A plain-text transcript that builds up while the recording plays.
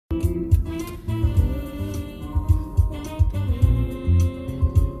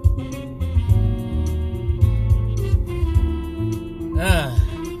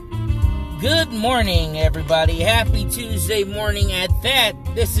Good morning, everybody. Happy Tuesday morning at that.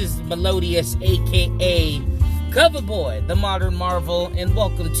 This is Melodious, a.k.a. Coverboy, the Modern Marvel, and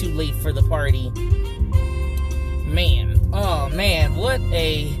welcome to Late for the Party. Man, what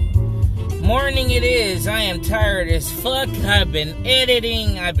a morning it is. I am tired as fuck. I've been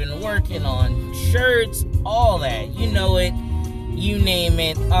editing, I've been working on shirts, all that. You know it, you name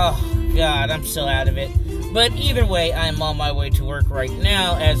it. Oh, God, I'm so out of it. But either way, I'm on my way to work right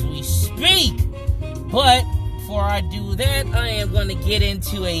now as we speak. But before I do that, I am going to get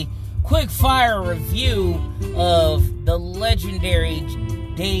into a quick fire review of the legendary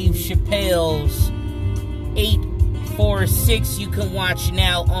Dave Chappelle's 846. You can watch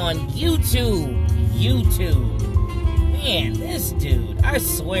now on YouTube. Man, this dude, I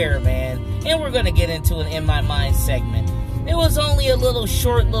swear, man. And we're going to get into an In My Mind segment. It was only a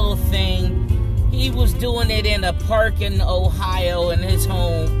short little thing. He was doing it in a park in Ohio in his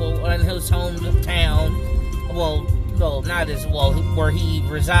hometown. Well, no, not as well, where he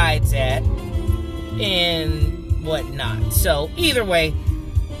resides at and whatnot. So, either way,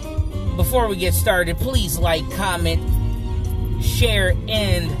 before we get started, please like, comment, share,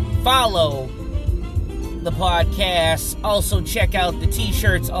 and follow the podcast. Also, check out the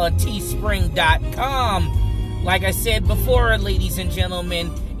t-shirts on teespring.com. Like I said before, ladies and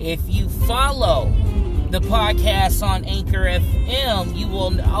gentlemen, if you follow the podcast on Anchor FM, you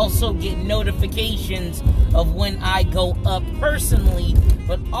will also get notifications of when I go up personally,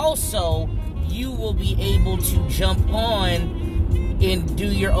 but also you will be able to jump on and do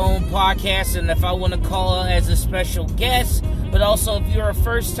your own podcast, and if I want to call as a special guest, but also if you're a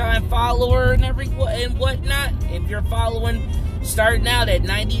first-time follower and whatnot, if you're following starting out at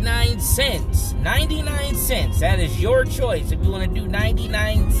 99 cents. 99 cents. That is your choice if you want to do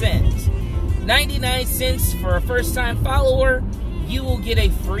 99 cents. 99 cents for a first-time follower, you will get a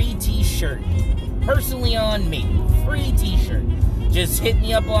free t-shirt. Personally on me. Free t-shirt. Just hit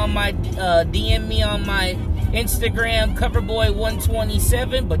me up on my, DM me on my Instagram,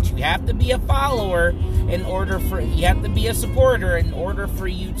 Coverboy127, but you have to be a follower you have to be a supporter in order for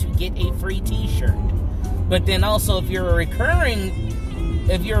you to get a free t-shirt. But then also, if you're a recurring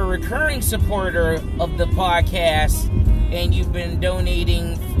supporter of the podcast and you've been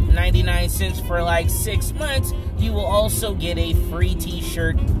donating 99 cents for like 6 months, you will also get a free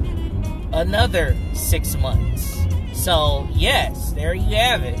t-shirt another 6 months. So, yes, there you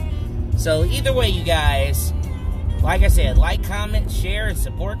have it. So, either way, you guys, like I said, like, comment, share, and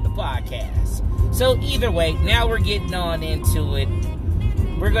support the podcast. So, either way, now we're getting on into it.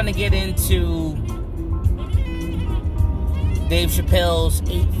 We're going to get into Dave Chappelle's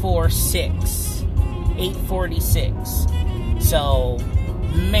 846. So,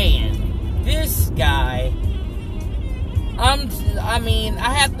 man, this guy, I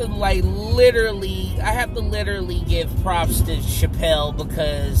have to literally give props to Chappelle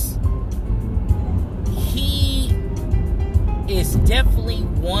because he is definitely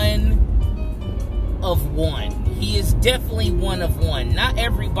one of one. He is definitely one of one. Not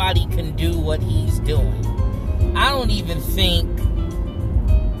everybody can do what he's doing. I don't even think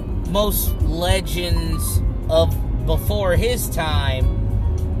most legends of before his time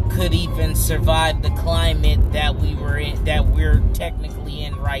could even survive the climate that we're technically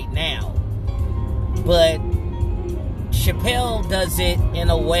in right now. But Chappelle does it in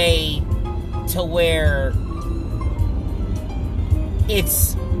a way to where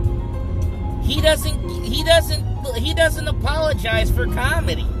he doesn't apologize for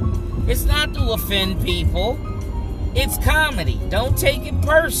comedy. It's not to offend people. It's comedy. Don't take it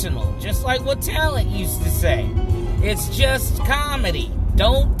personal. Just like what Talent used to say. It's just comedy.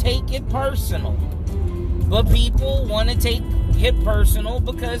 Don't take it personal. But people want to take it personal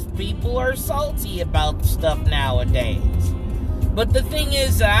because people are salty about stuff nowadays. But the thing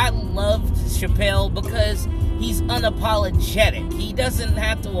is, I love Chappelle because he's unapologetic. He doesn't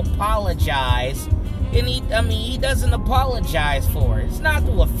have to apologize. And he doesn't apologize for it. It's not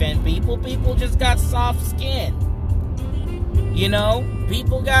to offend people. People just got soft skin. You know,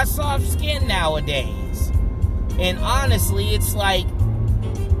 people got soft skin nowadays. And honestly, it's like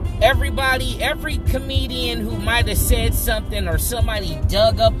every comedian who might have said something or somebody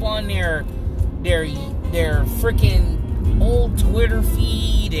dug up on their freaking old Twitter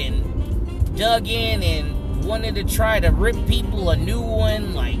feed and dug in and wanted to try to rip people a new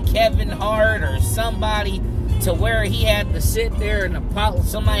one like Kevin Hart or somebody to where he had to sit there and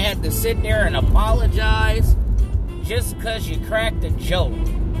somebody had to sit there and apologize just because you cracked a joke.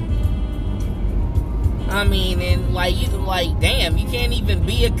 Damn, you can't even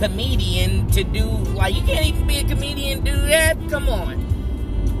be a comedian to do, you can't even be a comedian and do that? Come on.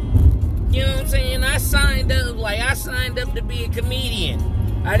 You know what I'm saying? I signed up to be a comedian.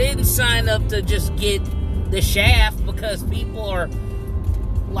 I didn't sign up to just get the shaft because people are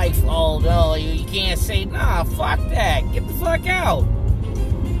like, oh no, you can't say, nah, fuck that. Get the fuck out.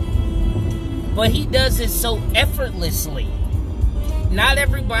 But he does it so effortlessly. Not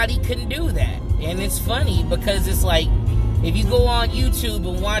everybody can do that. And it's funny because it's like, if you go on YouTube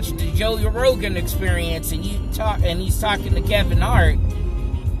and watch the Joe Rogan Experience and he's talking to Kevin Hart,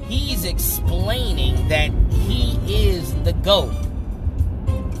 he's explaining that he is the GOAT.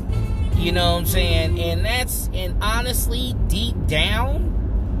 You know what I'm saying? And honestly, deep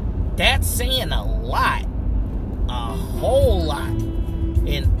down, that's saying a lot. A whole lot.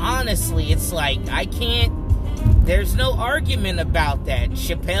 And honestly, it's like, there's no argument about that.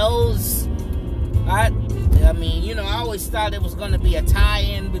 Chappelle's, I mean, you know, I always thought it was going to be a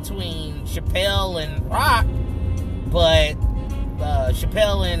tie-in between Chappelle and Rock, but,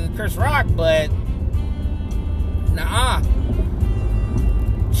 Chappelle and Chris Rock, but, nah.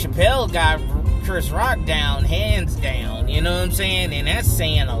 Chappelle got Chris Rock down, hands down, you know what I'm saying? And that's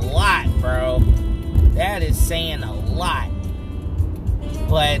saying a lot, bro. That is saying a lot.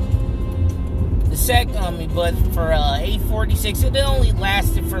 But but for 846, it only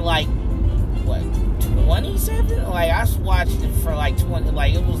lasted for like, what, 27? Like, I watched it for like 20,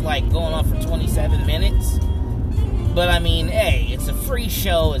 like, it was like going on for 27 minutes. But I mean, hey, it's a free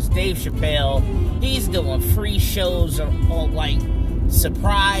show. It's Dave Chappelle. He's doing free shows, or like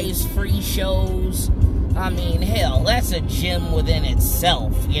surprise free shows. I mean, hell, that's a gym within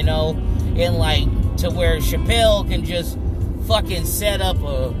itself, you know? And like, to where Chappelle can just fucking set up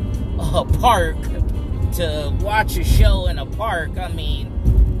a park to watch a show in a park. I mean,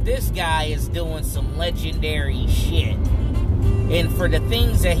 this guy is doing some legendary shit. And for the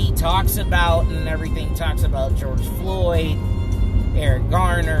things that he talks about and everything, talks about George Floyd, Eric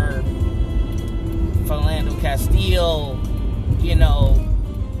Garner, Philando Castile, you know,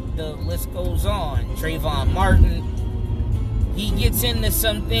 the list goes on. Trayvon Martin. He gets into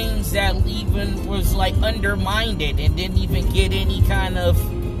some things that even was like undermined and didn't even get any kind of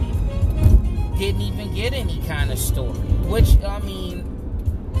story. Which, I mean,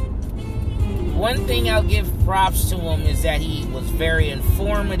 one thing I'll give props to him is that he was very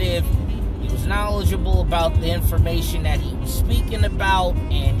informative. He was knowledgeable about the information that he was speaking about,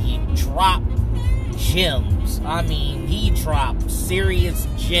 and he dropped gems. I mean, he dropped serious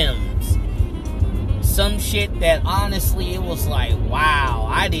gems. Some shit that honestly, it was like, wow,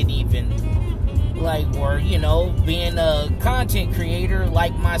 I didn't even, like, where, you know, being a content creator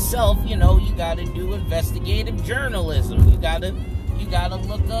like myself, you know, you gotta do investigative journalism. You gotta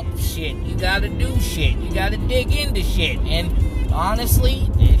look up shit. You gotta do shit. You gotta dig into shit. And honestly,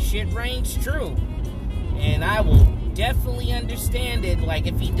 this shit rings true. And I will definitely understand it, like,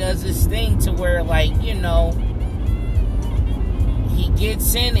 if he does this thing to where, like, you know, he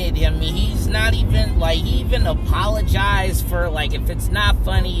gets in it. I mean, he's not even, like, he even apologized for, like, if it's not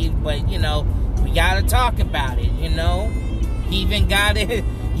funny, but, you know, we gotta talk about it, you know? He even got it.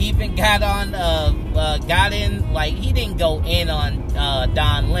 He even got on, got in, like, he didn't go in on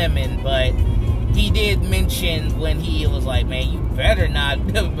Don Lemon, but he did mention when he was like, man, you better not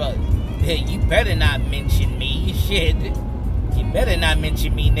mention me, shit. You better not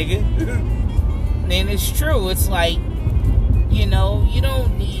mention me, nigga. And it's true, it's like, you know, we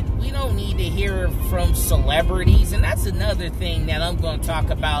don't need to hear from celebrities, and that's another thing that I'm going to talk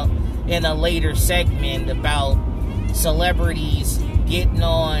about in a later segment about celebrities getting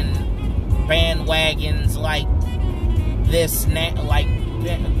on bandwagons like this, like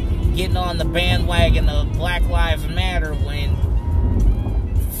getting on the bandwagon of Black Lives Matter when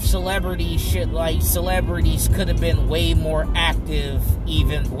celebrities could have been way more active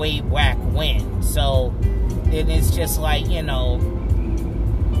even way back when. So and it's just like, you know,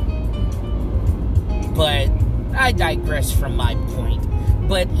 but I digress from my point.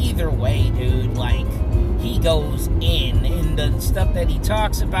 But either way, dude, like, he goes in, and the stuff that he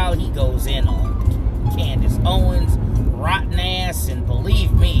talks about, he goes in on. Candace Owens, rotten ass, and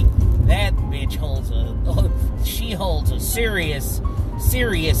believe me, that bitch holds a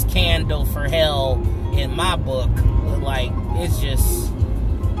serious candle for hell in my book. Like, it's just,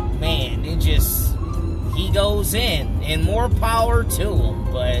 man, he goes in, and more power to him.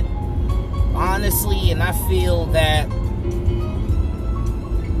 But honestly, and I feel that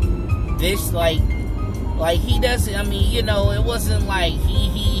this, like he doesn't, I mean, you know, it wasn't like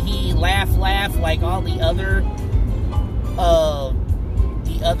he laugh like all the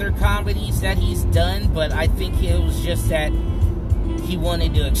other comedies that he's done, but I think it was just that he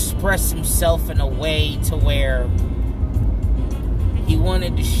wanted to express himself in a way to where he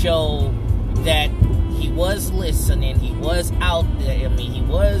wanted to show that he was listening. He was out there. I mean, he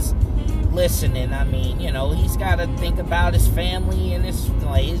was listening. I mean, you know, he's got to think about his family and he's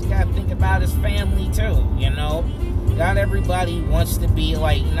got to think about his family too, you know. Not everybody wants to be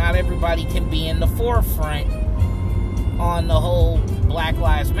not everybody can be in the forefront on the whole Black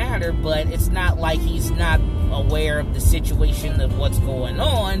Lives Matter, but it's not like he's not aware of the situation of what's going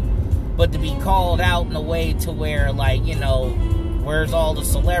on, but to be called out in a way to where, you know, where's all the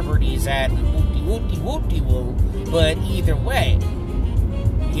celebrities at, and whoop-de-whoop-de-woo, but either way,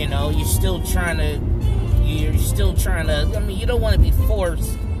 you know, you're still trying to, I mean, you don't want to be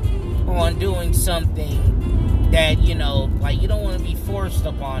forced on doing something that, you know, you don't want to be forced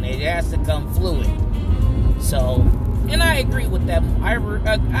upon it. It has to come fluid. So, and I agree with that.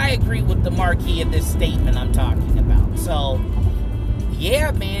 I agree with the marquee of this statement I'm talking about. So,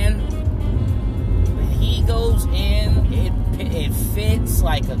 yeah, man. When he goes in, it fits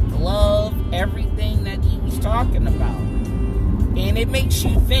like a glove, everything that he was talking about. And it makes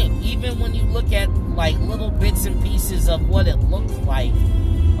you think, even when you look at, little bits and pieces of what it looked like,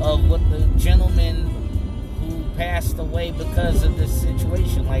 of what the gentleman who passed away because of this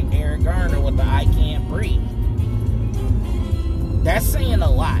situation, like Eric Garner with the I Can't Breathe. That's saying a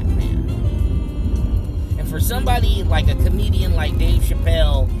lot, man. And for somebody like a comedian like Dave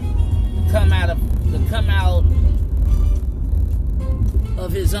Chappelle to come out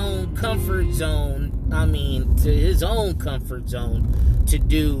of his own comfort zone, to his own comfort zone, to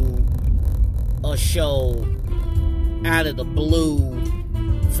do a show out of the blue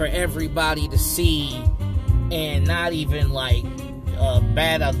for everybody to see, and not even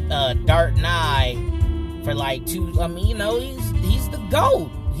bat a dart an eye for two. I mean, you know, he's the GOAT.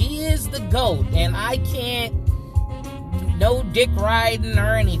 He is the GOAT, and I can't, no dick riding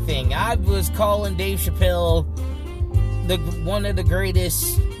or anything. I was calling Dave Chappelle one of the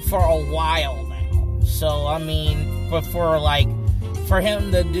greatest for a while now. So I mean, but for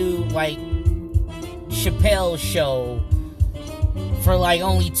him to do Chappelle's show for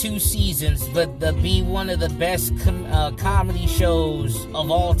only 2 seasons, but to be one of the best comedy shows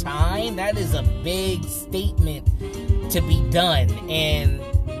of all time, that is a big statement to be done, and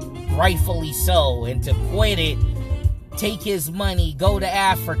rightfully so. And to quit it, take his money, go to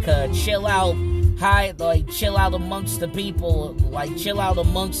Africa, chill out, chill out amongst the people, chill out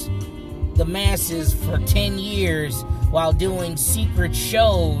amongst the masses for 10 years while doing secret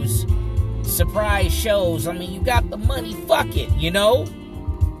shows, surprise shows. I mean, you got the money, fuck it, you know?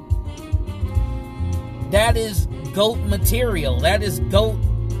 That is GOAT material. That is GOAT,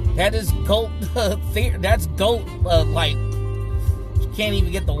 that's GOAT, you can't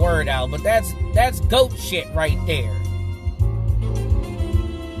even get the word out, but that's GOAT shit right there.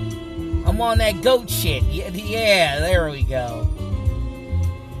 I'm on that GOAT shit. Yeah, there we go.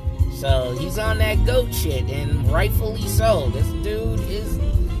 So, he's on that GOAT shit, and rightfully so. This dude is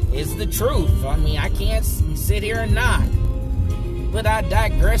the truth. I mean, I can't sit here and not. But I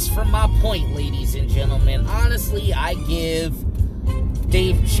digress from my point, ladies and gentlemen. Honestly, I give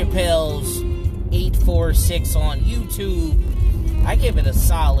Dave Chappelle's 846 on YouTube, I give it a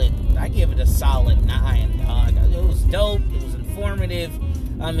solid 9, dog. It was dope. It was informative.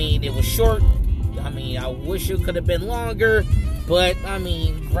 I mean, it was short. I mean, I wish it could have been longer. But, I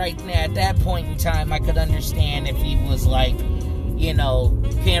mean, right now, at that point in time, I could understand if he was you know,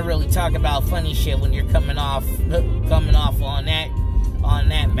 can't really talk about funny shit when you're coming off on that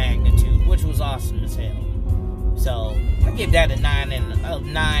magnitude, which was awesome as hell. So, I give that a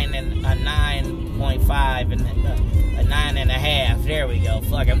 9.5 and a 9.5. There we go.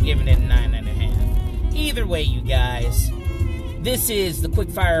 Fuck, I'm giving it a 9.5. Either way, you guys, this is the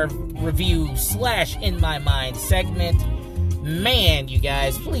Quickfire Review / In My Mind segment. Man, you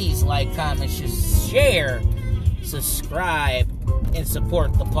guys, please comment, share, subscribe, and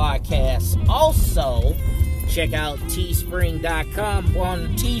support the podcast. Also, check out teespring.com on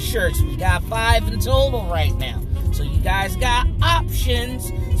the t-shirts. We got 5 in total right now. So you guys got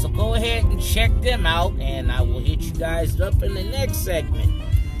options. So go ahead and check them out, and I will hit you guys up in the next segment.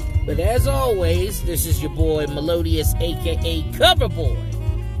 But as always, this is your boy Melodious, aka Coverboy,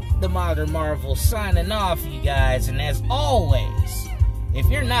 the Modern Marvel, signing off, you guys. And as always, if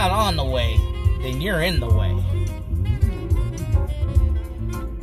you're not on the way, then you're in the way.